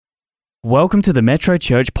Welcome to the Metro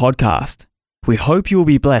Church podcast. We hope you will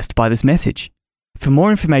be blessed by this message. For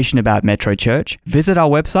more information about Metro Church, visit our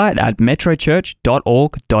website at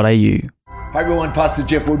metrochurch.org.au. Hi everyone, Pastor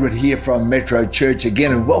Geoff Woodward here from Metro Church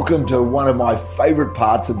again, and welcome to one of my favourite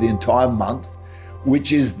parts of the entire month,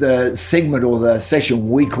 which is the segment or the session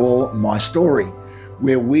we call My Story,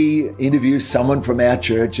 where we interview someone from our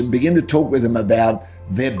church and begin to talk with them about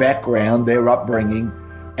their background, their upbringing,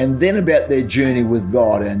 and then about their journey with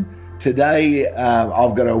God. And today,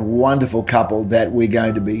 I've got a wonderful couple that we're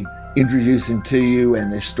going to be introducing to you,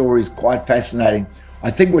 and their story is quite fascinating. I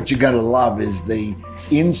think what you're going to love is the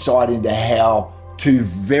insight into how two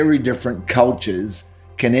very different cultures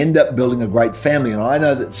can end up building a great family. And I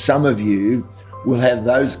know that some of you will have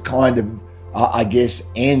those kind of,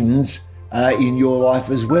 ends in your life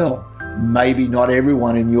as well. Maybe not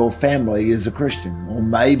everyone in your family is a Christian, or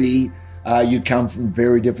maybe you come from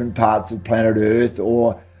very different parts of planet Earth,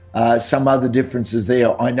 or some other differences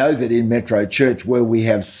there. I know that in Metro Church, where we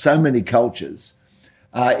have so many cultures,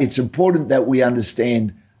 it's important that we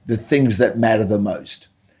understand the things that matter the most.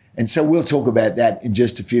 And so we'll talk about that in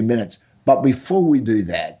just a few minutes. But before we do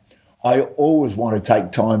that, I always want to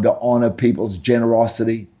take time to honour people's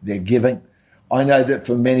generosity, their giving. I know that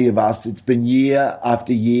for many of us, it's been year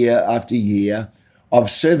after year after year of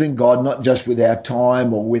serving God, not just with our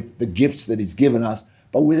time or with the gifts that He's given us,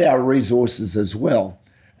 but with our resources as well.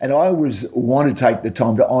 And I always want to take the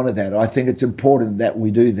time to honour that. I think it's important that we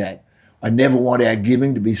do that. I never want our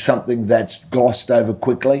giving to be something that's glossed over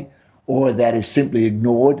quickly or that is simply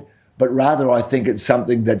ignored, but rather I think it's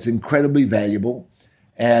something that's incredibly valuable,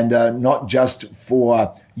 and not just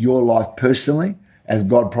for your life personally, as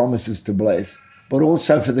God promises to bless, but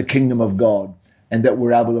also for the kingdom of God, and that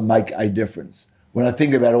we're able to make a difference. When I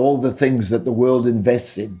think about all the things that the world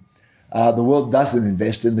invests in, the world doesn't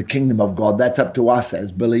invest in the kingdom of God. That's up to us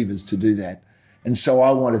as believers to do that. And so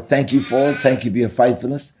I want to thank you for it. Thank you for your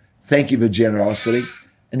faithfulness. Thank you for generosity.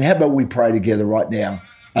 And how about we pray together right now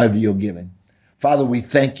over your giving? Father, we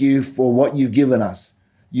thank you for what you've given us.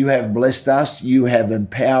 You have blessed us. You have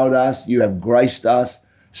empowered us. You have graced us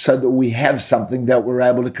so that we have something that we're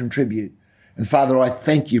able to contribute. And Father, I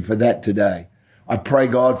thank you for that today. I pray,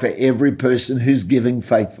 God, for every person who's giving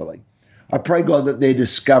faithfully. I pray, God, that they're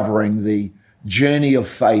discovering the journey of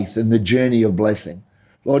faith and the journey of blessing.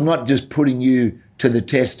 Lord, not just putting you to the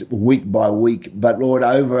test week by week, but Lord,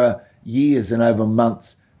 over years and over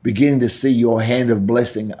months, beginning to see your hand of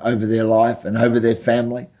blessing over their life and over their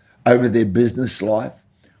family, over their business life.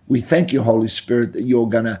 We thank you, Holy Spirit, that you're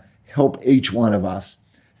going to help each one of us.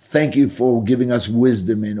 Thank you for giving us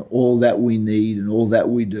wisdom in all that we need and all that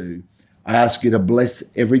we do. I ask you to bless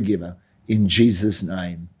every giver in Jesus'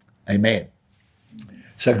 name. Amen.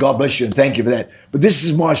 So God bless you and thank you for that. But this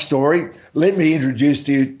is my story. Let me introduce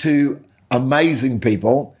to you two amazing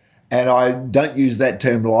people, and I don't use that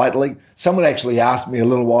term lightly. Someone actually asked me a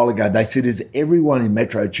little while ago, they said, is everyone in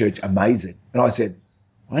Metro Church amazing? And I said,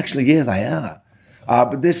 well, actually, yeah, they are.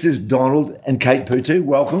 But this is Donald and Kate Putu.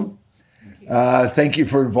 Welcome. Thank you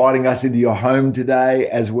for inviting us into your home today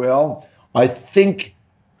as well. I think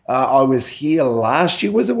I was here last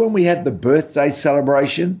year. Was it when we had the birthday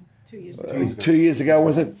celebration? 2 years ago. 2 years ago,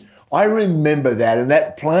 was it? I remember that, and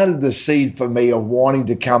that planted the seed for me of wanting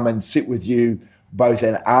to come and sit with you both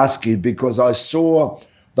and ask you, because I saw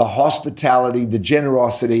the hospitality, the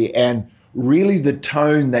generosity, and really the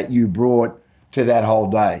tone that you brought to that whole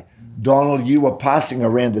day. Donald, you were passing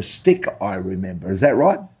around a stick, I remember. Is that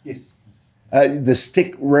right? Yes. The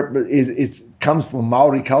stick comes from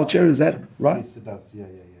Maori culture, is that right? Yes, it does. Yeah.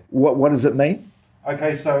 What does it mean?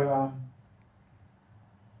 Okay, so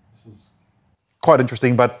this is quite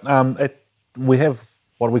interesting, but we have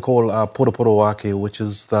what we call poro ake, which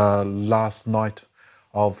is the last night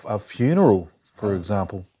of a funeral, for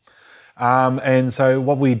example. And so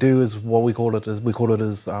what we do is we call it as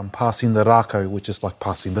passing the rako, which is like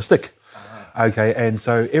passing the stick. Okay, and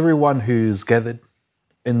so everyone who's gathered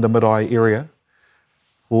in the mid-eye area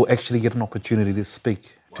will actually get an opportunity to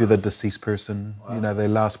speak to the deceased person, their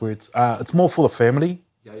last words. It's more for the family,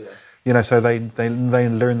 so they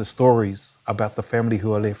learn the stories about the family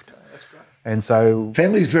who are left. That's great. And so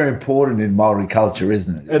family is very important in Maori culture,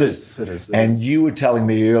 isn't it? It is. And you were telling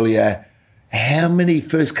me earlier, how many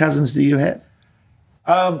first cousins do you have?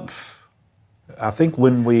 I think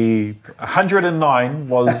 109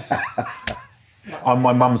 was on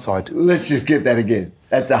my mum's side. Let's just get that again.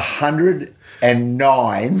 That's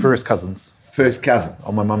 109 first cousins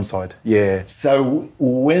on my mum's side. Yeah. So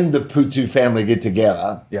when the Putu family get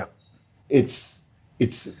together, it's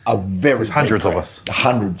a very There's hundreds of us.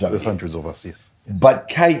 Hundreds of There's you. hundreds of us, yes. But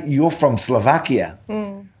Kate, you're from Slovakia.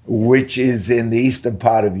 which is in the eastern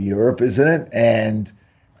part of Europe, isn't it? And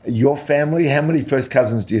your family, how many first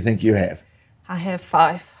cousins do you think you have? I have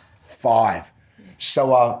 5. 5.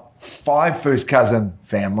 So a 5 first cousin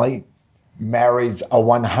family marries a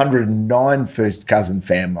 109 first cousin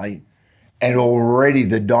family, and already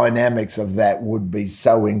the dynamics of that would be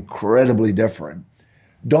so incredibly different.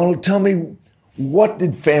 Donald, tell me, what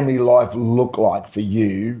did family life look like for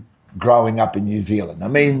you growing up in New Zealand? I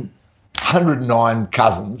mean, 109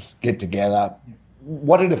 cousins get together.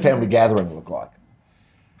 What did a family gathering look like?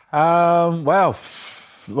 Well,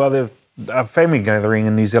 a family gathering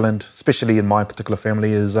in New Zealand, especially in my particular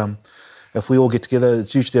family, is if we all get together,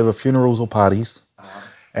 it's usually over funerals or parties,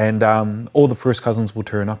 and all the first cousins will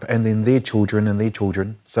turn up, and then their children and their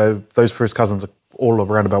children. So those first cousins are all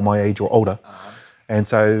around about my age or older, and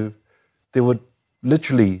so there'd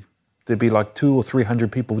be like 200 or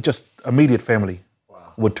 300 people, just immediate family,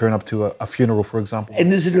 would turn up to a funeral, for example.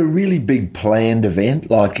 And is it a really big planned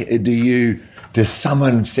event? Like, does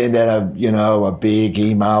someone send out a big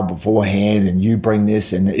email beforehand and you bring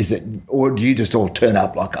this, and or do you just all turn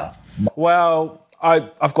up like a? Well,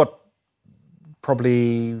 I've got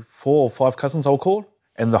probably 4 or 5 cousins I'll call,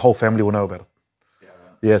 and the whole family will know about it.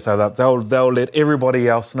 Yeah, so that they'll let everybody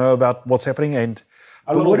else know about what's happening.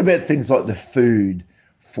 But what about things like the food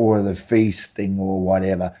for the feasting or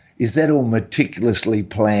whatever? Is that all meticulously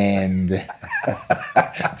planned?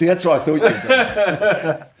 See, that's what I thought you were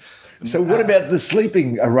doing. So what about the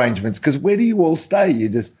sleeping arrangements? Because where do you all stay?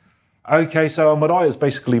 Okay, so Marae is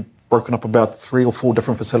basically broken up about 3 or 4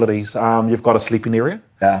 different facilities. You've got a sleeping area,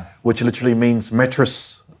 which literally means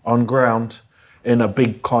mattress on ground in a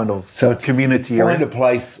big kind of community area.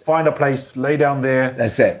 Find a place, lay down there.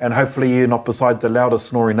 That's it. And hopefully you're not beside the loudest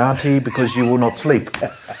snoring auntie because you will not sleep.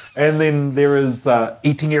 And then there is the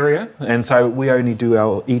eating area. And so we only do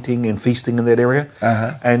our eating and feasting in that area.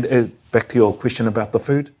 And back to your question about the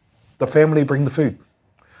food, the family bring the food.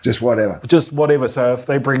 Just whatever. So if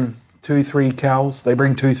they bring 2-3 cows, they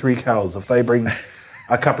bring 2-3 cows. If they bring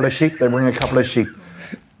a couple of sheep, they bring a couple of sheep.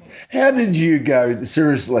 How did you go,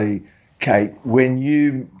 seriously, Kate,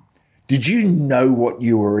 did you know what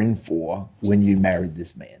you were in for when you married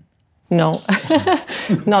this man? No,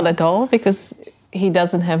 not at all, because he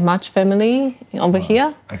doesn't have much family over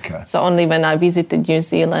here. Okay. So only when I visited New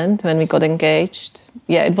Zealand, when we got engaged.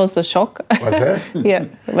 Yeah, it was a shock. Was it?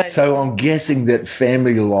 Yeah. So I'm guessing that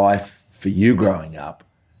family life for you growing up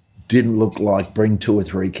didn't look like bring 2 or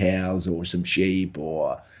 3 cows or some sheep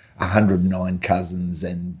or 109 cousins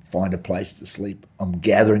and find a place to sleep. I'm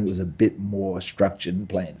gathering it was a bit more structured and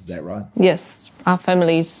planned. Is that right? Yes. Our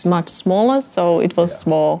family is much smaller, so it was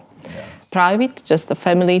more private, just the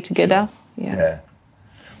family together. Sure. Yeah.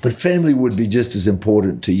 But family would be just as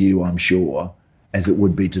important to you, I'm sure, as it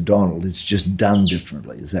would be to Donald. It's just done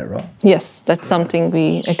differently. Is that right? Yes, that's something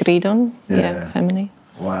we agreed on. Yeah, family.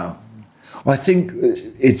 Wow. I think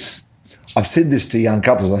I've said this to young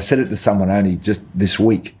couples. I said it to someone only just this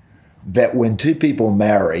week, that when 2 people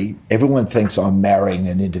marry, everyone thinks I'm marrying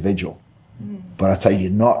an individual. But I say you're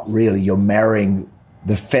not really. You're marrying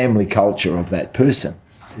the family culture of that person.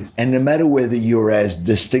 And no matter whether you're as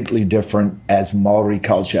distinctly different as Maori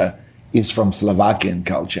culture is from Slovakian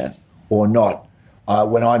culture or not.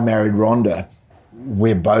 When I married Rhonda,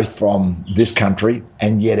 we're both from this country,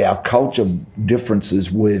 and yet our culture differences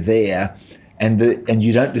were there, and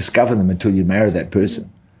you don't discover them until you marry that person.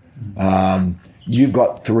 You've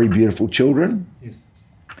got 3 beautiful children. Yes.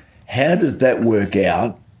 How does that work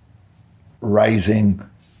out, raising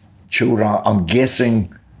children? I'm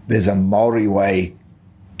guessing there's a Maori way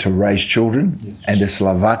to raise children and a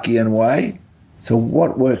Slovakian way. So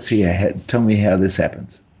what works here? Tell me how this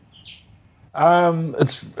happens.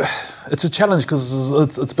 It's a challenge because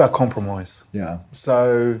it's about compromise. Yeah.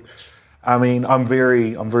 So, I mean, I'm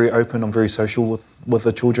very open. I'm very social with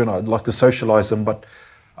the children. I'd like to socialise them, but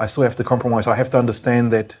I still have to compromise. I have to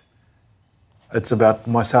understand that it's about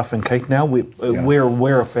myself and Kate now.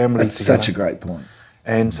 We're a family That's together. such a great point.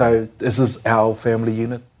 And so this is our family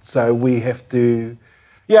unit. So we have to.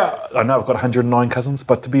 Yeah, I know I've got 109 cousins,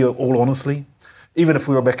 but to be all honestly, even if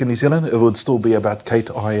we were back in New Zealand, it would still be about Kate,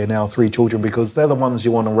 I, and our 3 children, because they're the ones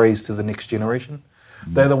you want to raise to the next generation.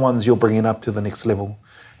 They're the ones you're bringing up to the next level.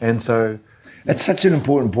 And so... That's such an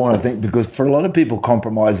important point, I think, because for a lot of people,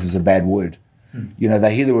 compromise is a bad word. You know,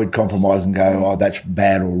 they hear the word compromise and go, oh, that's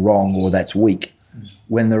bad or wrong or that's weak.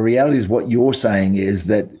 When the reality is what you're saying is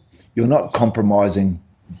that you're not compromising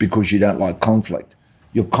because you don't like conflict.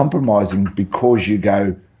 You're compromising because you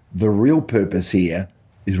go, the real purpose here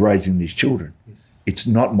is raising these children. It's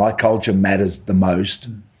not my culture matters the most.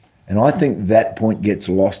 And I think that point gets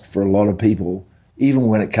lost for a lot of people even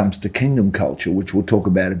when it comes to kingdom culture, which we'll talk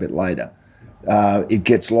about a bit later, it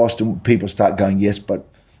gets lost and people start going, yes, but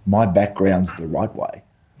my background's the right way.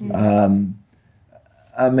 But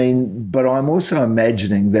I'm also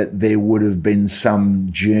imagining that there would have been some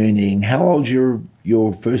journeying. How old's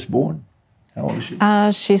your firstborn? How old is she?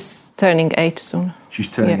 She's turning 8 soon. She's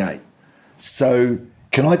turning 8. So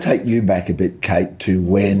can I take you back a bit, Kate, to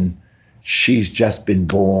when she's just been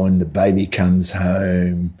born, the baby comes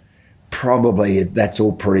home, probably that's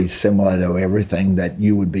all pretty similar to everything that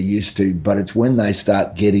you would be used to, but it's when they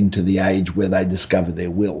start getting to the age where they discover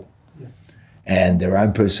their will and their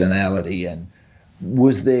own personality. And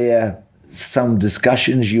was there some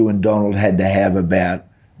discussions you and Donald had to have about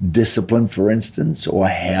discipline, for instance, or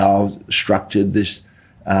how structured this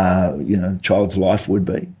child's life would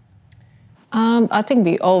be? I think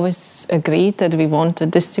we always agreed that we want to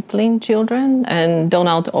discipline children, and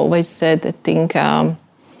Donald always said, I think,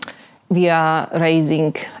 we are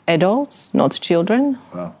raising adults, not children.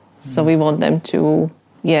 Wow. So we want them to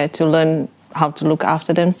learn how to look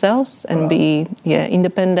after themselves and be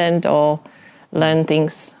independent, or learn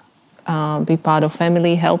things, be part of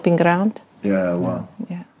family, helping around. Yeah, wow.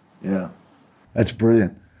 Yeah. That's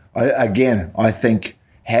brilliant. I think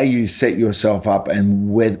how you set yourself up and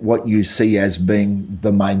what you see as being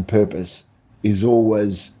the main purpose is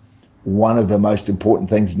always one of the most important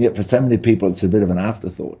things. And yet for so many people, it's a bit of an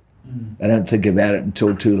afterthought. They don't think about it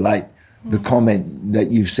until too late. The comment that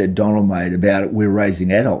you've said, Donald, made about it, we're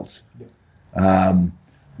raising adults.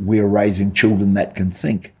 We're raising children that can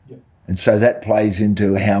think. And so that plays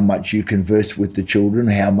into how much you converse with the children,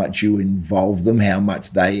 how much you involve them, how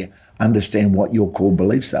much they understand what your core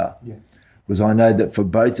beliefs are. Because I know that for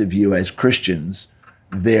both of you as Christians,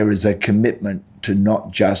 there is a commitment to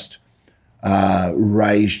not just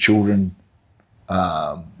raise children.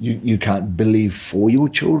 You can't believe for your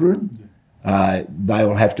children. They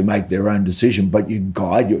will have to make their own decision, but you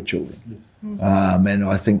guide your children. And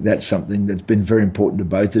I think that's something that's been very important to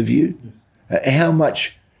both of you. How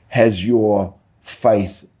much has your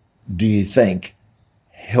faith, do you think,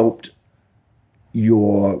 helped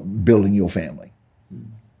your building your family?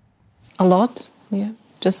 A lot,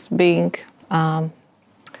 just being,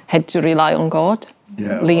 had to rely on God,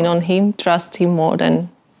 lean on Him, trust Him more than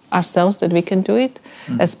ourselves that we can do it,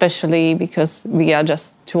 especially because we are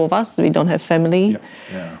just 2 of us, we don't have family.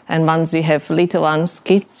 And once we have little ones,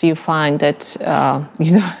 kids, you find that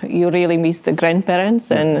you really miss the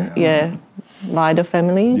grandparents and wider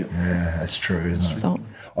family. Yeah, that's true, isn't it? So,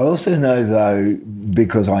 I also know, though,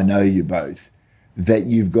 because I know you both, that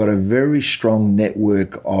you've got a very strong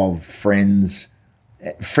network of friends.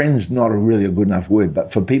 Friends, not really a good enough word,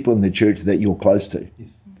 but for people in the church that you're close to.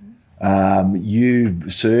 You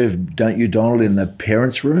serve, don't you, Donald, in the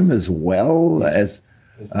parents' room as well as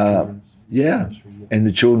in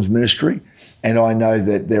the children's ministry. And I know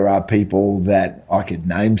that there are people that I could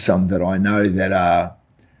name some that I know that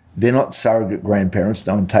they're not surrogate grandparents,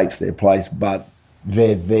 no one takes their place, but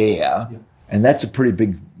they're there. And that's a pretty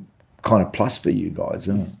big kind of plus for you guys,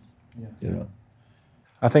 isn't it?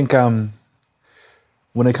 I think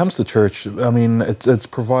when it comes to church, I mean, it's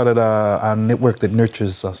provided a network that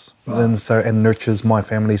nurtures us and nurtures my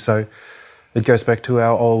family. So it goes back to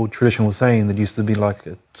our old traditional saying that used to be like,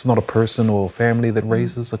 it's not a person or family that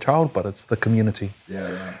raises a child, but it's the community.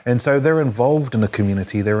 And so they're involved in a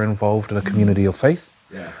community. They're involved in a community of faith.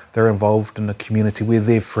 They're involved in a community where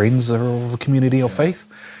their friends are of a community of faith.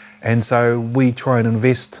 And so we try and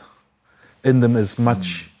invest in them as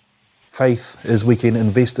much faith as we can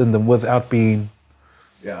invest in them without being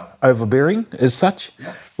overbearing as such.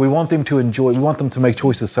 We want them to enjoy, we want them to make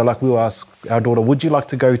choices. So like we'll ask our daughter, would you like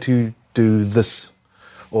to go to do this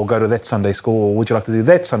or go to that Sunday school, or would you like to do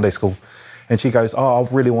that Sunday school? And she goes, I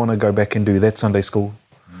really want to go back and do that Sunday school.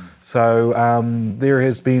 So there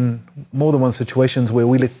has been more than one situations where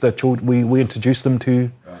we let the children, we introduce them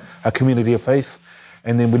to a community of faith,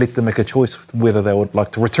 and then we let them make a choice whether they would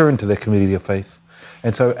like to return to their community of faith.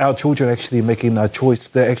 And so our children are actually making a choice.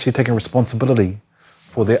 They're actually taking responsibility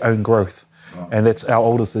for their own growth. And that's our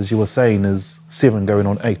oldest, as you were saying, is 7 going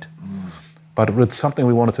on 8. But it's something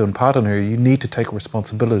we wanted to impart on her. You need to take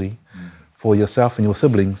responsibility for yourself and your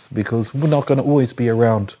siblings, because we're not going to always be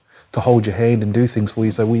around to hold your hand and do things for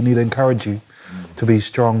you. So we need to encourage you to be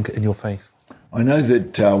strong in your faith. I know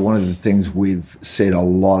that one of the things we've said a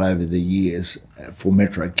lot over the years for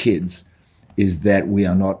Metro Kids is that we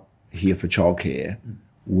are not here for childcare.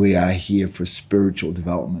 We are here for spiritual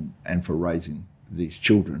development and for raising these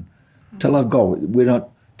children to love God. We're not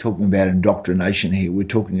talking about indoctrination here. We're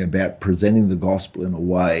talking about presenting the gospel in a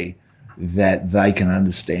way that they can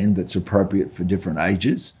understand, that's appropriate for different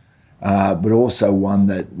ages, but also one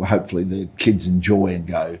that hopefully the kids enjoy and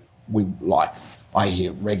go, I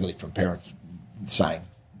hear regularly from parents saying,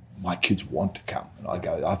 my kids want to come. And I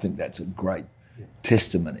go, I think that's a great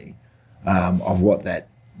testimony of what that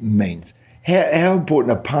means. How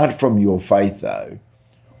important, apart from your faith though,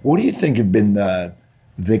 what do you think have been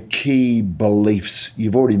the key beliefs?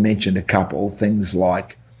 You've already mentioned a couple, things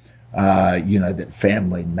like, that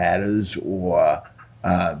family matters, or,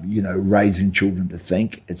 raising children to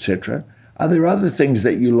think, etc. Are there other things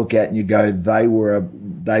that you look at and you go, they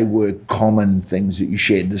were common things that you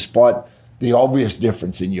shared, despite the obvious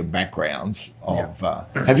difference in your backgrounds of...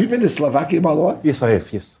 have you been to Slovakia, by the way? Yes, I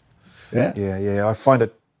have, yes. Yeah? Yeah. I find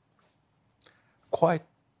it quite...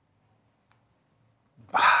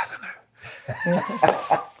 I don't know.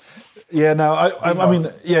 Yeah, no, I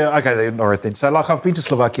mean, yeah, okay, then, all right then. So, like, I've been to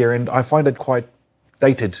Slovakia and I find it quite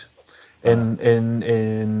dated in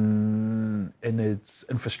its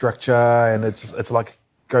infrastructure, and it's like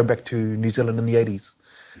going back to New Zealand in the 80s.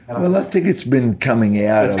 Well, I think it's been coming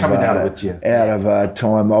out of it, out of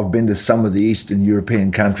time. I've been to some of the Eastern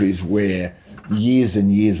European countries where years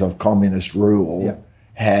and years of communist rule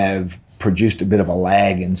have produced a bit of a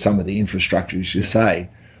lag in some of the infrastructure, as you say.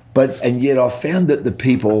 And yet I've found that the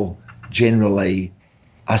people generally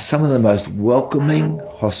are some of the most welcoming,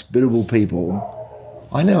 hospitable people.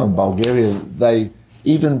 I know in Bulgaria, I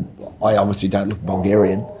obviously don't look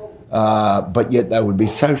Bulgarian, but yet they would be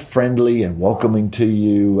so friendly and welcoming to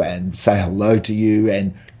you and say hello to you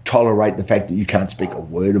and tolerate the fact that you can't speak a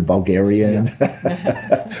word of Bulgarian,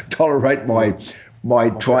 tolerate my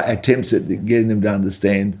attempts at getting them to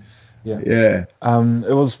understand. Yeah.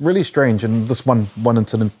 It was really strange, and this one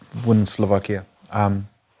incident in Slovakia.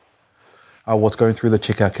 I was going through the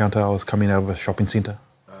checkout counter. I was coming out of a shopping centre.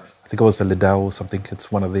 I think it was a Lidl or something.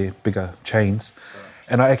 It's one of the bigger chains.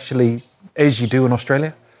 And I actually, as you do in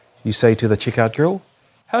Australia, you say to the checkout girl,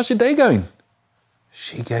 "How's your day going?"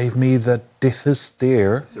 She gave me the deathest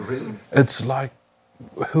stare. Really? It's like,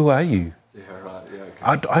 who are you? Yeah, right.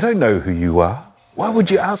 Yeah, okay. I don't know who you are. Why would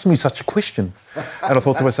you ask me such a question? And I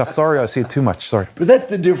thought to myself, sorry, I said too much, sorry. But that's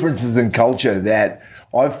the differences in culture that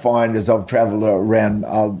I find as I've travelled around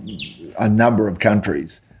a number of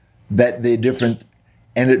countries, that they're different.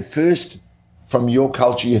 And at first, from your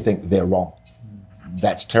culture, you think they're wrong.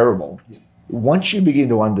 That's terrible. Yeah. Once you begin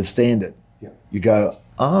to understand it, you go,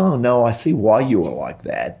 oh, no, I see why you are like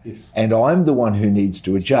that. Yes. And I'm the one who needs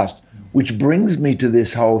to adjust, which brings me to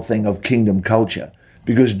this whole thing of kingdom culture.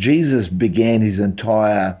 Because Jesus began his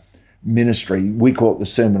entire ministry, we call it the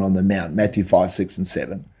Sermon on the Mount, Matthew 5, 6 and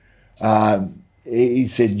 7. He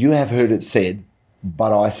said, you have heard it said,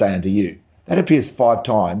 but I say unto you. That appears 5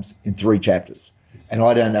 times in 3 chapters. And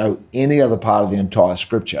I don't know any other part of the entire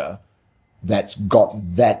scripture that's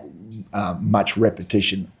got that much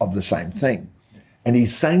repetition of the same thing. And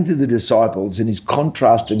he's saying to the disciples, and he's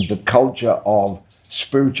contrasting the culture of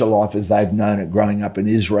spiritual life as they've known it growing up in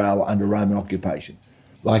Israel under Roman occupation.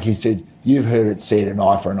 Like he said, you've heard it said, an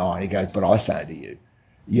eye for an eye. And he goes, but I say to you,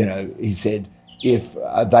 he said, if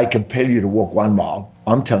they compel you to walk 1 mile,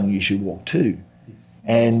 I'm telling you should walk 2.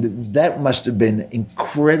 And that must have been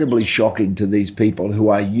incredibly shocking to these people who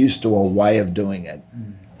are used to a way of doing it.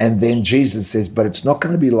 And then Jesus says, but it's not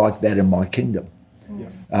going to be like that in my kingdom.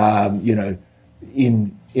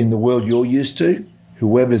 In the world you're used to,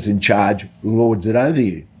 whoever's in charge lords it over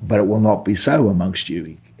you, but it will not be so amongst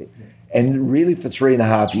you. And really for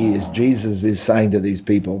 3.5 years, Jesus is saying to these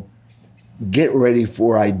people, get ready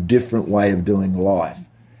for a different way of doing life.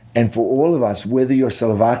 And for all of us, whether you're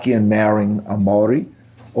Slovakian marrying a Maori,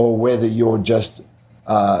 or whether you're just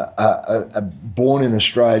a born in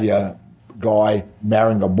Australia guy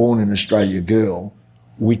marrying a born in Australia girl,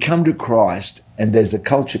 we come to Christ and there's a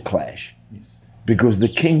culture clash. Yes. Because the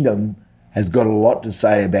kingdom has got a lot to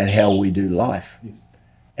say about how we do life. Yes.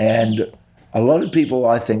 And a lot of people,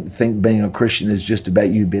 I think being a Christian is just about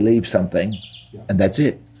you believe something and that's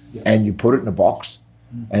it. Yeah. And you put it in a box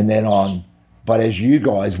and then on. But as you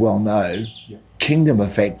guys well know, kingdom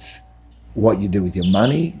affects what you do with your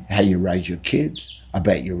money, how you raise your kids,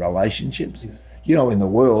 about your relationships. Yes. In the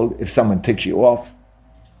world, if someone ticks you off,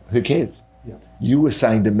 who cares? Yeah. You were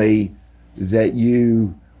saying to me that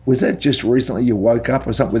was that just recently you woke up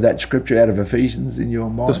or something with that scripture out of Ephesians in your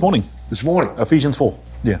mind? This morning. Ephesians 4.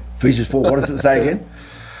 Yeah. Ephesians 4. What does it say again?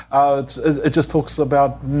 It just talks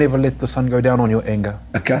about never let the sun go down on your anger.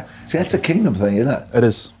 Okay. See, that's a kingdom thing, isn't it? It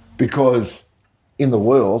is. Because in the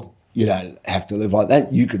world, you don't have to live like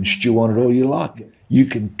that. You can stew on it all you like. Yeah. You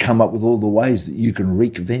can come up with all the ways that you can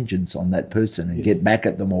wreak vengeance on that person and get back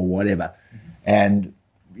at them or whatever. And,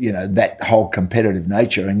 that whole competitive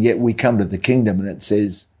nature. And yet we come to the kingdom and it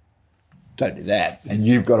says, don't do that. And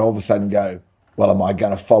you've got to all of a sudden go, well, am I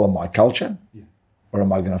going to follow my culture? Yeah. Or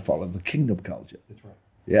am I going to follow the kingdom culture? That's right.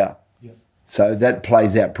 Yeah. Yeah. So that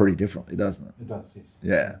plays out pretty differently, doesn't it? It does, yes.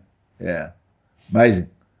 Yeah. Yeah. Amazing.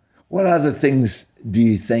 What other things do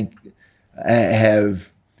you think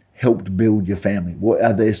have helped build your family? What,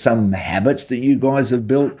 are there some habits that you guys have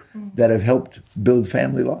built that have helped build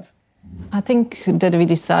family life? I think that we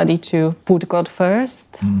decided to put God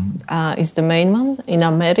first is the main one in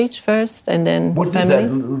our marriage first, and then What does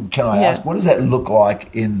family. that, can I ask, what does that look like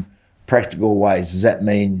in practical ways? Does that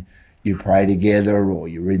mean you pray together or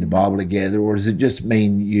you read the Bible together, or does it just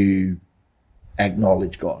mean you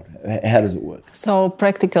acknowledge God? How does it work? So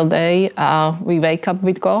practical day, we wake up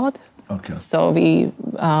with God. Okay. So we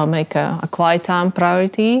make a quiet time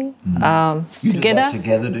priority You together. do that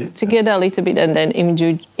together, do you? Together a little bit, and then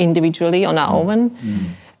individually on our own.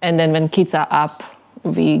 And then when kids are up,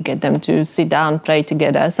 we get them to sit down, pray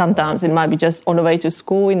together. Sometimes it might be just on the way to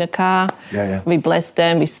school in the car. Yeah. We bless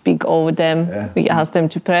them, we speak over them, we ask them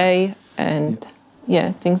to pray, and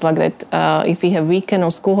things like that. If we have weekend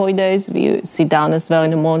or school holidays, we sit down as well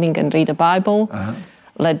in the morning and read the Bible.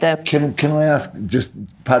 Let them. Can I ask, just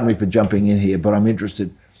pardon me for jumping in here, but I'm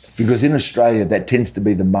interested, because in Australia that tends to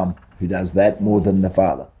be the mum who does that more than the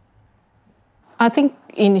father. I think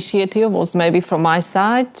initiative was maybe from my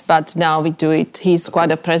side, but now we do it. He's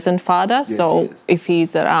quite a present father, so he is. if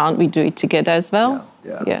he's around, we do it together as well.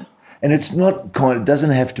 Yeah. And it's not it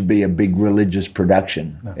doesn't have to be a big religious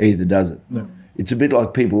production either, does it? No. It's a bit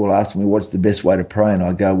like people will ask me, what's the best way to pray? And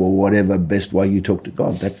I go, well, whatever best way you talk to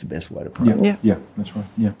God, that's the best way to pray. Yeah. That's right.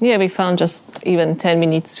 Yeah. Yeah, we found just even 10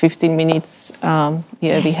 minutes, 15 minutes,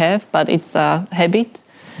 we have, but it's a habit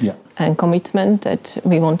Yeah. and commitment that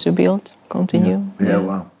we want to build, continue. Yeah,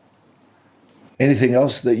 wow. Anything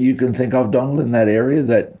else that you can think of, Donald, in that area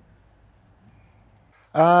that...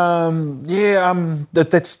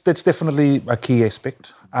 That's definitely a key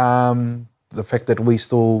aspect. The fact that we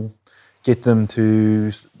still get them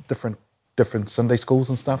to different Sunday schools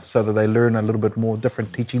and stuff, so that they learn a little bit more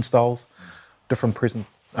different teaching styles, different present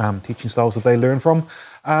teaching styles that they learn from.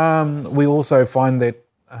 We also find that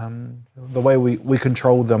the way we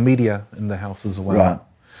control the media in the house as well. Right.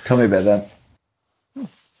 Tell me about that.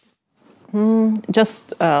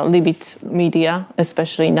 Just limit media,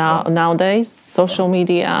 especially nowadays, social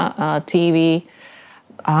media, TV.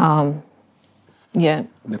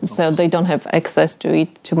 So they don't have access to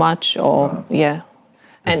it too much, or There's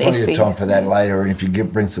And plenty if of we time for that later, if you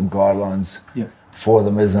bring some guidelines Yeah. for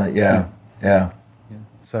them, isn't it? Yeah.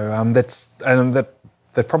 So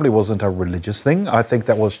that probably wasn't a religious thing. I think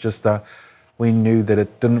that was just we knew that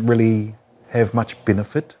it didn't really have much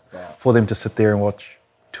benefit for them to sit there and watch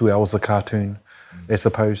 2 hours of cartoon, as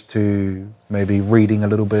opposed to maybe reading a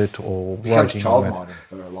little bit or It becomes writing. childminded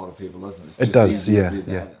for a lot of people, doesn't it? It's It just does, easy to yeah, do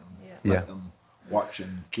that yeah. and let them watch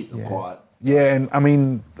and keep them quiet. Yeah, and I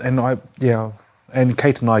mean, and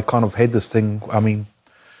Kate and I kind of had this thing. I mean,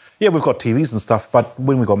 we've got TVs and stuff, but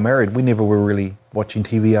when we got married, we never were really watching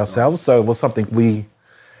TV ourselves. So it was something we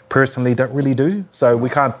personally don't really do. So we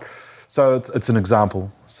can't. So it's an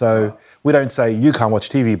example. So we don't say you can't watch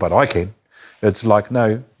TV, but I can. It's like,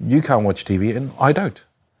 no, you can't watch TV and I don't.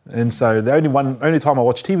 And so the only time I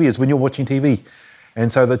watch TV is when you're watching TV.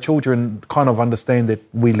 And so the children kind of understand that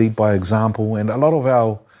we lead by example, and a lot of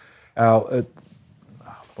our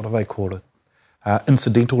what do they call it?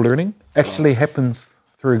 Incidental learning actually happens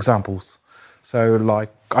through examples. So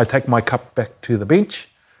like I take my cup back to the bench,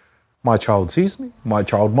 my child sees me, my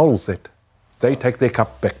child models that. They take their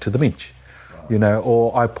cup back to the bench.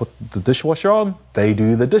 Or I put the dishwasher on, they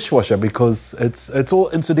do the dishwasher, because it's all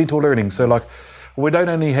incidental learning. So like we don't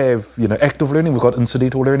only have, active learning, we've got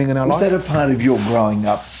incidental learning in our life. Was that a part of your growing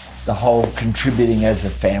up, the whole contributing as a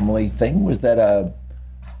family thing? Was that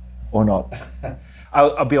or not?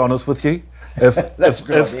 I'll be honest with you.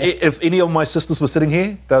 If any of my sisters were sitting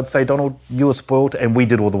here, they'd say, Donald, you were spoiled and we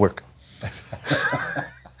did all the work.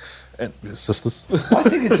 And sisters. I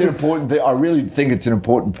think it's an important thing. I really think it's an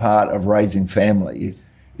important part of raising family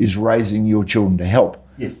is raising your children to help.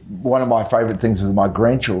 Yes. One of my favourite things with my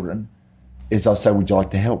grandchildren is I say, would you like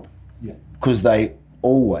to help? Yeah. Because they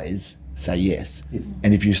always say yes. Yes.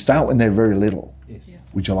 And if you start when they're very little, Yes.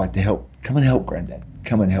 would you like to help? Come and help, Granddad.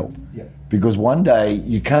 Come and help. Yeah. Because one day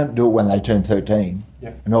you can't do it when they turn 13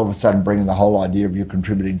 Yeah. and all of a sudden bring in the whole idea of you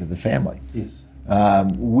contributing to the family. Yes.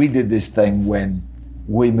 We did this thing when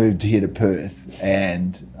we moved here to Perth,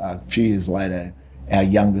 and a few years later our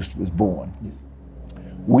youngest was born. Yes.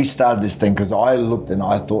 We started this thing because I looked and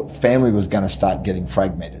I thought family was going to start getting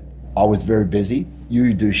fragmented. I was very busy.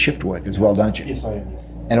 You do shift work as well, don't you? Yes, I am. Yes.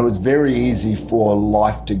 And it was very easy for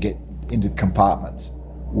life to get into compartments,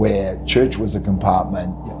 where church was a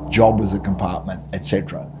compartment, job was a compartment,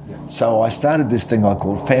 etc. So I started this thing I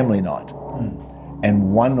called family night.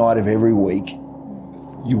 And one night of every week,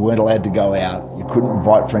 you weren't allowed to go out. You couldn't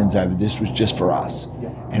invite friends over. This was just for us.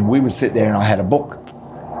 And we would sit there, and I had a book.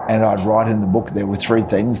 And I'd write in the book, there were three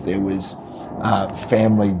things. There was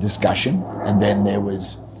family discussion, and then there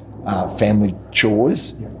was family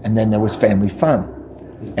chores, and then there was family fun.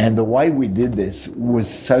 And the way we did this was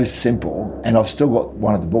so simple, and I've still got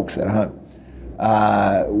one of the books at home,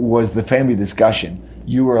 was the family discussion.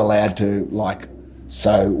 You were allowed to,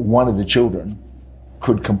 so one of the children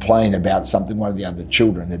could complain about something one of the other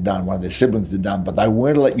children had done, one of their siblings had done, but you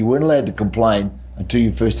weren't allowed to complain until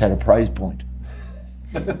you first had a praise point.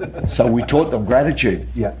 So we taught them gratitude.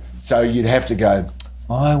 Yeah. So you'd have to go,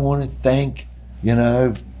 I want to thank,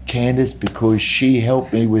 Candace, because she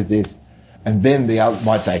helped me with this. And then the other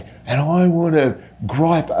might say, and I want to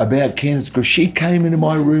gripe about Candace because she came into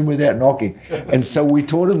my room without knocking. And so we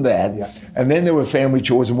taught them that. Yeah. And then there were family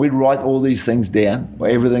chores, and we'd write all these things down,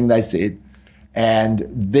 everything they said. And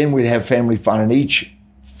then we'd have family fun, and each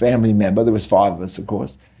family member, there was 5 of us, of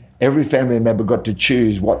course, every family member got to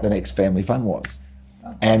choose what the next family fun was.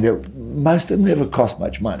 And most of them never cost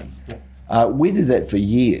much money. We did that for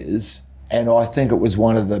years, and I think it was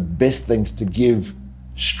one of the best things to give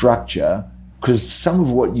structure, because some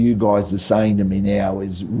of what you guys are saying to me now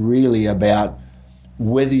is really about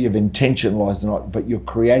whether you've intentionalized or not, but you're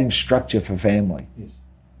creating structure for family.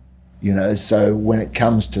 Yes. So when it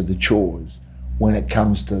comes to the chores, when it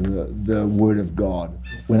comes to the Word of God,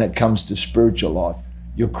 when it comes to spiritual life,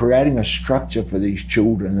 you're creating a structure for these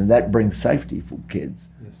children, and that brings safety for kids.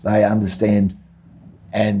 Yes. They understand,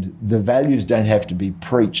 and the values don't have to be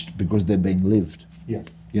preached because they're being lived. Yeah.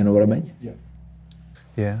 You know what I mean? Yeah.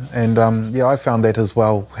 Yeah, and I found that as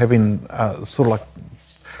well, having sort of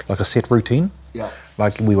like a set routine. Yeah.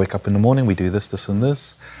 Like we wake up in the morning, we do this, this and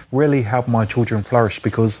this, really help my children flourish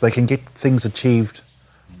because they can get things achieved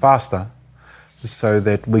faster so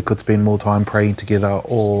that we could spend more time praying together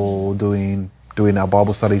or doing our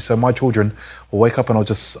Bible study. So my children will wake up and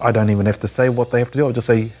I don't even have to say what they have to do. I'll just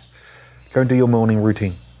say, go and do your morning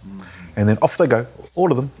routine. And then off they go,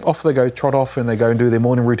 all of them, off they go, trot off, and they go and do their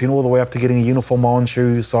morning routine all the way up to getting a uniform on,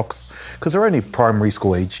 shoes, socks, because they're only primary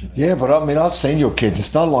school age. Yeah, but I mean, I've seen your kids.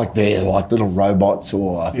 It's not like they're like little robots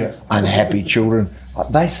or unhappy children.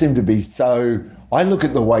 They seem to be so... I look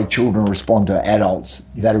at the way children respond to adults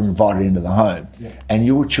that are invited into the home, and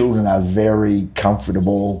your children are very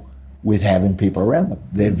comfortable with having people around them.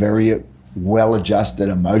 They're very well adjusted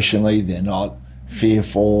emotionally. They're not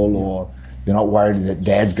fearful or they're not worried that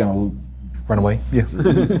dad's going to run away. Yeah,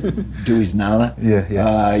 do his nana.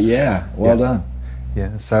 Well done.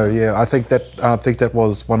 Yeah. So I think that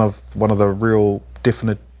was one of the real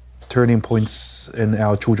definite turning points in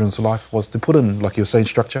our children's life, was to put in, like you were saying,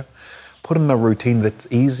 structure, put in a routine that's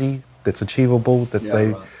easy, that's achievable,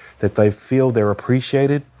 that they feel they're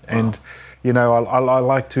appreciated, and I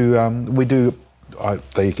like to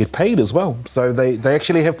they get paid as well, so they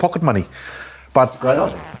actually have pocket money. But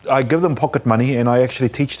I give them pocket money, and I actually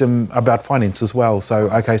teach them about finance as well. So,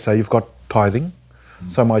 okay, so you've got tithing.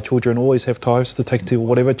 So my children always have tithes to take to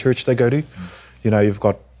whatever church they go to. You've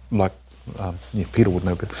got Peter would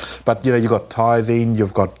know, but you've got tithing,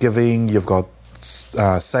 you've got giving, you've got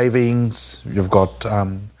savings, you've got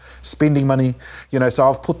spending money. So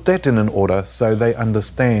I've put that in an order so they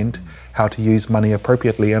understand how to use money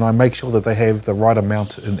appropriately, and I make sure that they have the right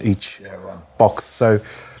amount in each box. So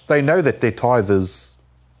they know that their tithe is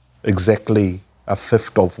exactly a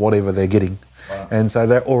fifth of whatever they're getting. Wow. And so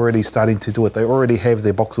they're already starting to do it. They already have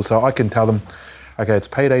their boxes. So I can tell them, okay, it's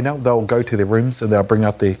payday now. They'll go to their rooms and they'll bring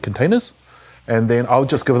out their containers, and then I'll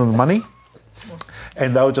just give them the money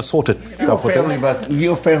and they'll just sort it. Your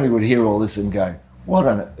family would hear all this and go, what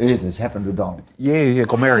on earth has happened to Don? Yeah,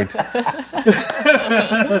 got married. You have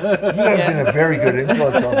been a very good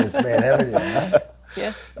influence on this man, haven't you? Huh?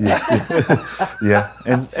 Yes. Yeah.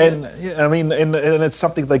 And I mean, and it's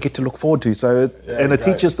something they get to look forward to. So it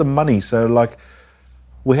teaches them money. So like,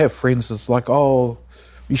 we have friends that's like, oh,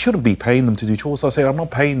 you shouldn't be paying them to do chores. I say, I'm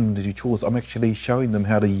not paying them to do chores. I'm actually showing them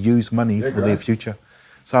how to use money for their future.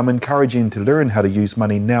 So I'm encouraging them to learn how to use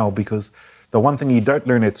money now, because the one thing you don't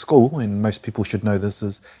learn at school, and most people should know this,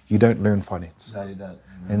 is you don't learn finance. No, you don't.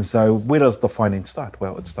 And so where does the finance start?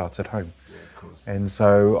 Well, it starts at home. Yeah, of course. And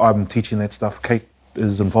so I'm teaching that stuff. Kate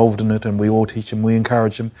is involved in it, and we all teach them, we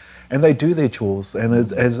encourage them, and they do their chores, and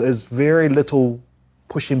it's very little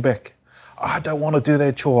pushing back. I don't want to do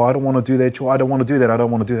that chore, I don't want to do that chore, I don't want to do that, I don't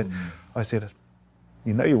want to do that. I said,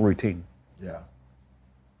 you know your routine. Yeah.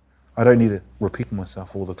 I don't need to repeat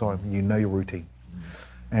myself all the time. You know your routine.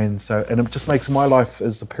 And it just makes my life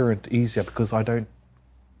as a parent easier because I don't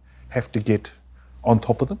have to get on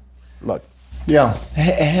top of them. Yeah.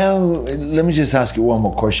 Let me just ask you one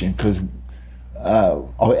more question, because,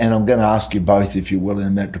 and I'm going to ask you both, if you're willing, in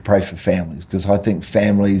a minute, to pray for families, because I think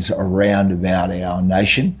families around about our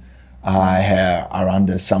nation are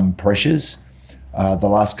under some pressures. The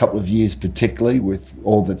last couple of years, particularly with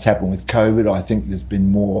all that's happened with COVID, I think there's been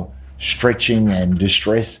more stretching and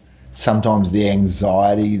distress. Sometimes the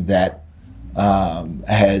anxiety that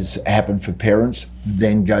has happened for parents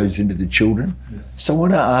then goes into the children. Yes. So I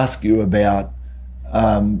want to ask you about,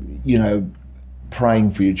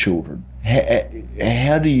 praying for your children.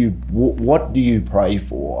 What do you pray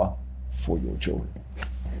for your children?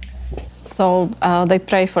 So they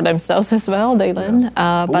pray for themselves as well, they learn.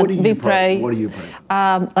 But what do you pray. What do you pray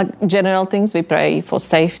for? Like general things, we pray for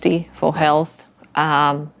safety, for health,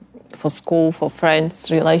 for school, for friends,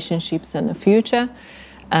 relationships, and the future.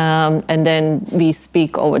 And then we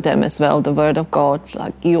speak over them as well, the word of God,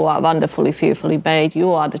 like, you are wonderfully, fearfully made,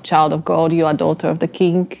 you are the child of God, you are daughter of the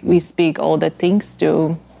King. We speak all the things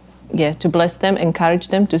to bless them, encourage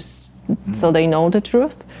them so they know the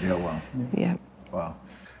truth. Yeah, wow. Yeah. Wow.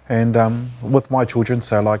 And with my children,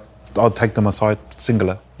 so like I'll take them aside,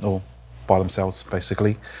 singular, or by themselves,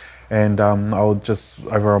 basically. And I'll just,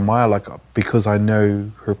 over Maya, because I know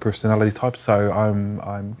her personality type, so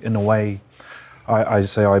I'm in a way, I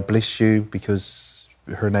say, I bless you, because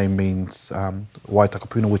her name means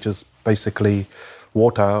Waitakapuna, which is basically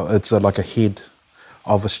water. It's like a head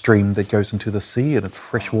of a stream that goes into the sea, and it's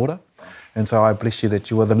fresh water. And so I bless you that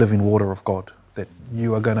you are the living water of God, that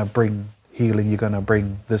you are going to bring healing, you're going to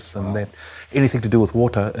bring this and that. Anything to do with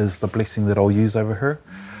water is the blessing that I'll use over her.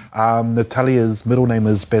 Natalia's middle name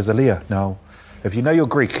is Basilia. Now, if you know your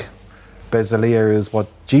Greek, Basilia is what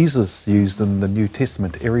Jesus used in the New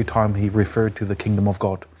Testament every time he referred to the kingdom of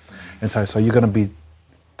God. And so you're going to be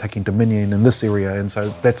taking dominion in this area, and so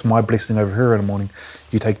that's my blessing over her in the morning.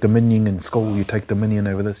 You take dominion in school, you take dominion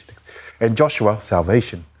over this. And Joshua,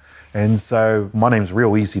 salvation. And so my name's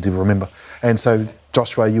real easy to remember. And so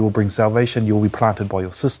Joshua, you will bring salvation, you will be planted by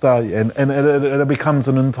your sister, and it becomes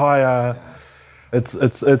an entire...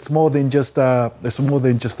 It's more than just a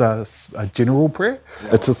general prayer.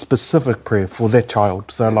 Yeah. It's a specific prayer for that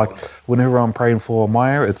child. So like whenever I'm praying for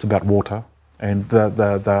Maya, it's about water and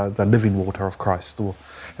the living water of Christ. And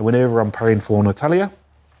whenever I'm praying for Natalia,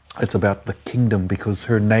 it's about the kingdom, because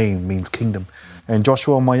her name means kingdom. And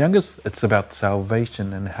Joshua, my youngest, it's about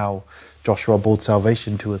salvation and how Joshua brought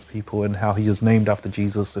salvation to his people and how he is named after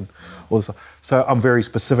Jesus and all this. So I'm very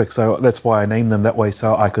specific. So that's why I named them that way,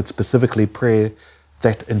 so I could specifically pray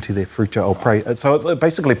that into their future or pray. So it's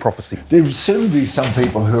basically prophecy. There will soon be some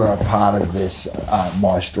people who are a part of this,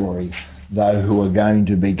 my story, though, who are going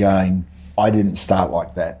to be going, I didn't start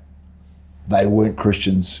like that. They weren't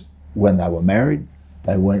Christians when they were married.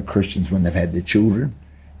 They weren't Christians when they've had their children.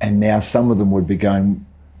 And now some of them would be going,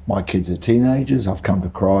 my kids are teenagers, I've come to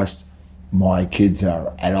Christ, my kids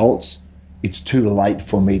are adults, it's too late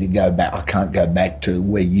for me to go back, I can't go back to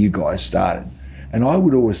where you guys started. And I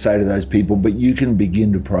would always say to those people, but you can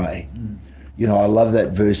begin to pray. You know, I love that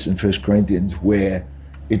verse in 1 Corinthians where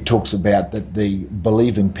it talks about that the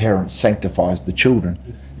believing parent sanctifies the children.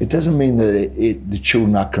 It doesn't mean that the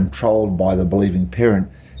children are controlled by the believing parent.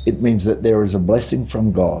 It means that there is a blessing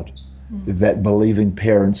from God that believing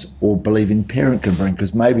parents or believing parent can bring.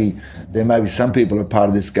 Because there may be some people who are part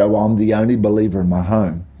of this go, well, I'm the only believer in my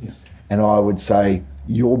home. Yes. And I would say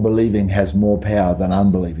your believing has more power than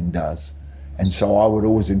unbelieving does. And so I would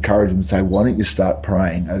always encourage them and say, why don't you start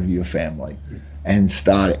praying over your family and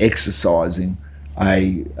start exercising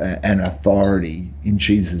an authority in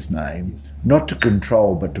Jesus' name, not to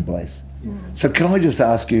control but to bless. So can I just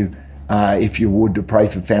ask you, if you would, to pray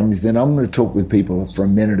for families? Then I'm going to talk with people for a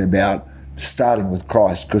minute about starting with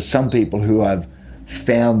Christ, because some people who have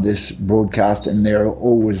found this broadcast, and there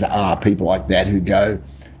always are people like that who go,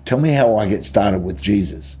 tell me how I get started with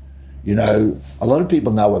Jesus. You know, a lot of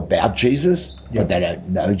people know about Jesus, but they don't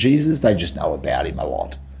know Jesus. They just know about him a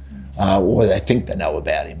lot, or they think they know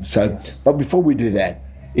about him. So, but before we do that,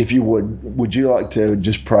 if you would you like to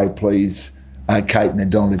just pray, please, Kate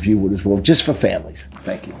and Don, if you would as well, just for families.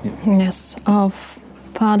 Thank you. Yes.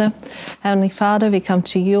 Father, Heavenly Father, we come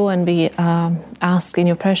to you and we ask in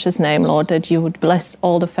your precious name, Lord, that you would bless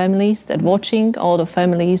all the families that are watching, all the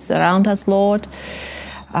families around us, Lord.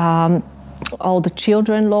 All the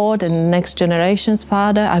children, Lord, and next generations,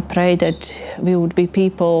 Father. I pray that we would be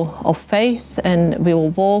people of faith and we will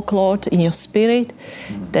walk, Lord, in your spirit,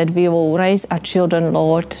 that we will raise our children,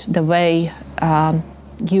 Lord, the way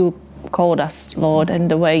you called us, Lord, and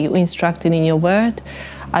the way you instructed in your word.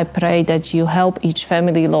 I pray that you help each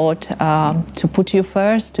family, Lord, to put you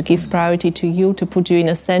first, to give priority to you, to put you in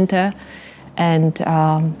a center, and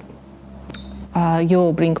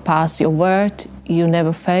you'll bring past your word. You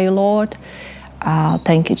never fail, Lord.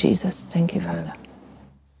 Thank you, Jesus. Thank you, Father.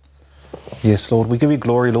 Yes, Lord, we give you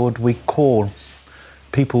glory, Lord. We call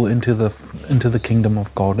people into the kingdom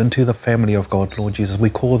of God, into the family of God, Lord Jesus. We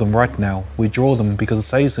call them right now. We draw them because it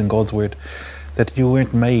says in God's word that you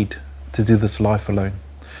weren't made to do this life alone,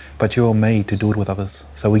 but you are made to do it with others.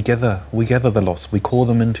 So we gather the lost. We call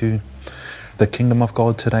them into the kingdom of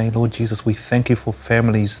God today, Lord Jesus. We thank you for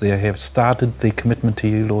families that have started their commitment to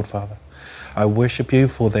you, Lord Father. I worship you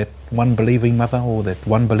for that one believing mother or that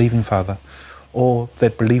one believing father or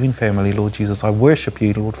that believing family, Lord Jesus. I worship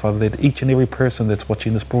you, Lord Father, that each and every person that's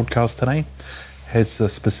watching this broadcast today has a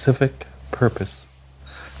specific purpose.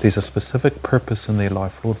 There's a specific purpose in their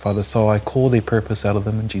life, Lord Father. So I call their purpose out of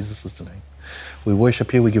them in Jesus' name. We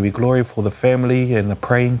worship you. We give you glory for the family and the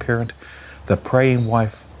praying parent, the praying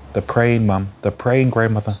wife, the praying mum, the praying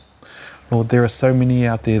grandmother. Lord, there are so many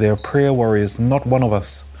out there. There are prayer warriors. Not one of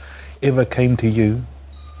us ever came to you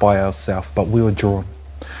by ourselves, but we were drawn.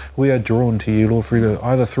 We are drawn to you, Lord,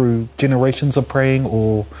 either through generations of praying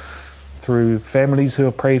or through families who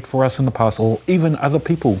have prayed for us in the past, or even other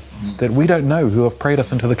people that we don't know who have prayed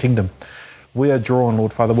us into the kingdom. We are drawn,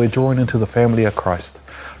 Lord Father, we're drawn into the family of Christ.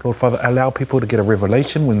 Lord Father, allow people to get a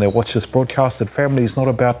revelation when they watch this broadcast that family is not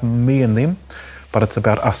about me and them, but it's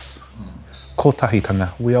about us. Ko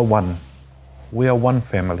tahitanga, we are one. We are one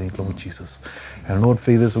family, Lord Jesus. And Lord,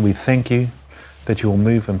 for this, we thank you that you will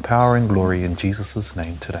move in power and glory in Jesus'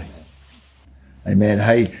 name today. Amen.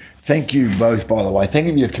 Hey, thank you both, by the way. Thank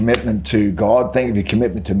you for your commitment to God. Thank you for your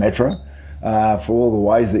commitment to Metro, for all the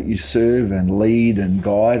ways that you serve and lead and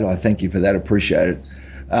guide. I thank you for that. Appreciate it.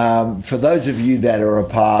 For those of you that are a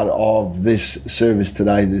part of this service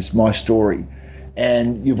today, this My Story,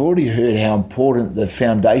 and you've already heard how important the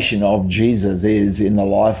foundation of Jesus is in the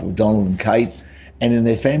life of Donald and Kate and in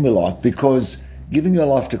their family life, because giving your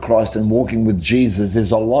life to Christ and walking with Jesus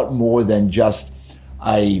is a lot more than just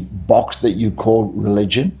a box that you call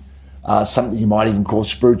religion, something you might even call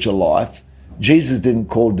spiritual life. Jesus didn't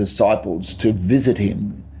call disciples to visit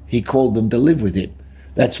him. He called them to live with him.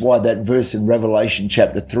 That's why that verse in Revelation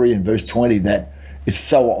chapter 3 and verse 20 that is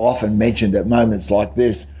so often mentioned at moments like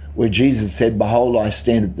this, where Jesus said, "Behold, I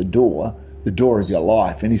stand at the door of your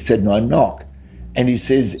life." And he said, "No, knock." And he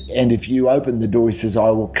says, and if you open the door, he says, "I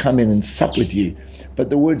will come in and sup with you." But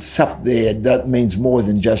the word sup there, that means more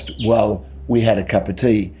than just, well, we had a cup of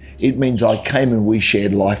tea. It means I came and we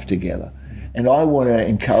shared life together. And I want to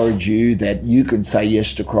encourage you that you can say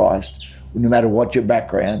yes to Christ, no matter what your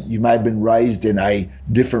background. You may have been raised in a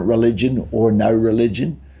different religion or no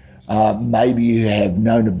religion. Maybe you have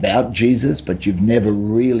known about Jesus, but you've never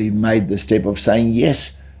really made the step of saying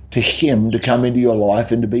yes to him to come into your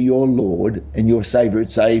life and to be your Lord and your Savior.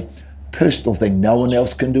 It's a personal thing. No one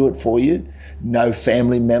else can do it for you. No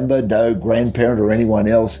family member, no grandparent or anyone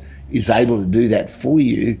else is able to do that for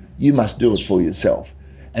you. You must do it for yourself.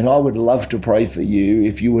 And I would love to pray for you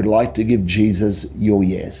if you would like to give Jesus your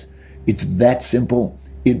yes. It's that simple.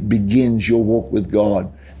 It begins your walk with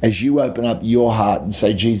God. As you open up your heart and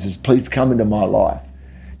say, "Jesus, please come into my life,"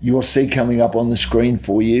 you'll see coming up on the screen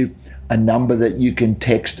for you a number that you can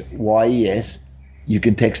text YES. You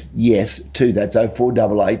can text YES to. That's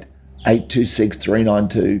 0488 826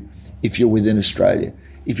 392 if you're within Australia.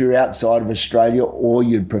 If you're outside of Australia or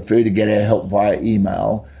you'd prefer to get our help via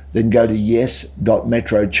email, then go to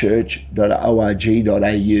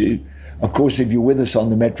yes.metrochurch.org.au. Of course, if you're with us on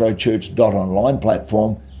the metrochurch.online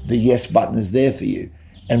platform, the yes button is there for you.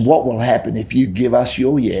 And what will happen if you give us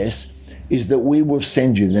your yes is that we will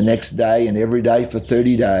send you the next day and every day for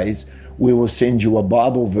 30 days, we will send you a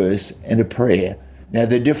Bible verse and a prayer. Now,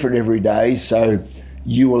 they're different every day, so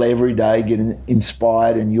you will every day get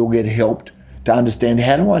inspired and you'll get helped to understand,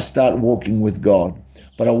 how do I start walking with God?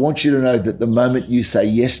 But I want you to know that the moment you say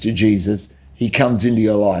yes to Jesus, he comes into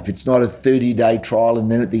your life. It's not a 30-day trial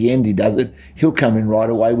and then at the end he does it. He'll come in right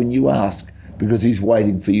away when you ask, because he's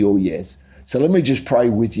waiting for your yes. So let me just pray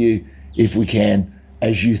with you, if we can,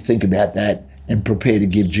 as you think about that and prepare to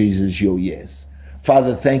give Jesus your yes.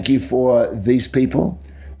 Father, thank you for these people.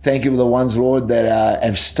 Thank you for the ones, Lord, that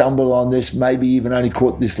have stumbled on this, maybe even only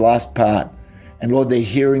caught this last part. And Lord, they're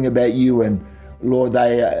hearing about you, and Lord,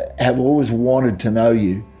 they have always wanted to know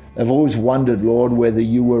you. They've always wondered, Lord, whether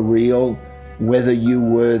you were real, whether you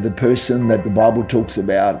were the person that the Bible talks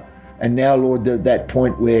about. And now, Lord, they're at that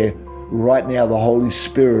point where, right now the Holy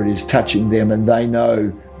Spirit is touching them and they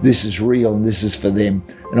know this is real and this is for them.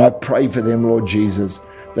 And I pray for them, Lord Jesus,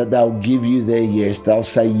 that they'll give you their yes. They'll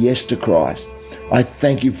say yes to Christ. I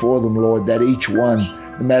thank you for them, Lord, that each one,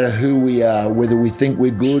 no matter who we are, whether we think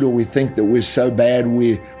we're good or we think that we're so bad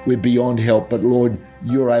we're beyond help, but Lord,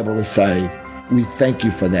 you're able to save. We thank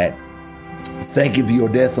you for that. Thank you for your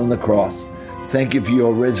death on the cross. Thank you for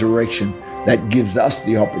your resurrection that gives us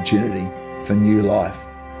the opportunity for new life.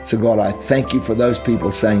 So God, I thank you for those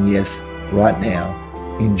people saying yes right now.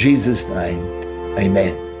 In Jesus' name,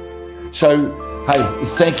 amen. So, hey,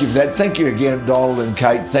 thank you for that. Thank you again, Donald and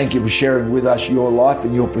Kate. Thank you for sharing with us your life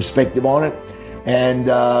and your perspective on it. And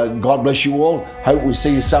God bless you all. Hope we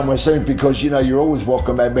see you somewhere soon, because, you know, you're always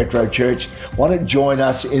welcome at Metro Church. Why don't join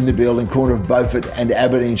us in the building, corner of Beaufort and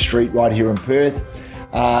Aberdeen Street right here in Perth.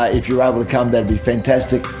 If you're able to come, that'd be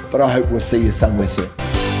fantastic. But I hope we'll see you somewhere soon.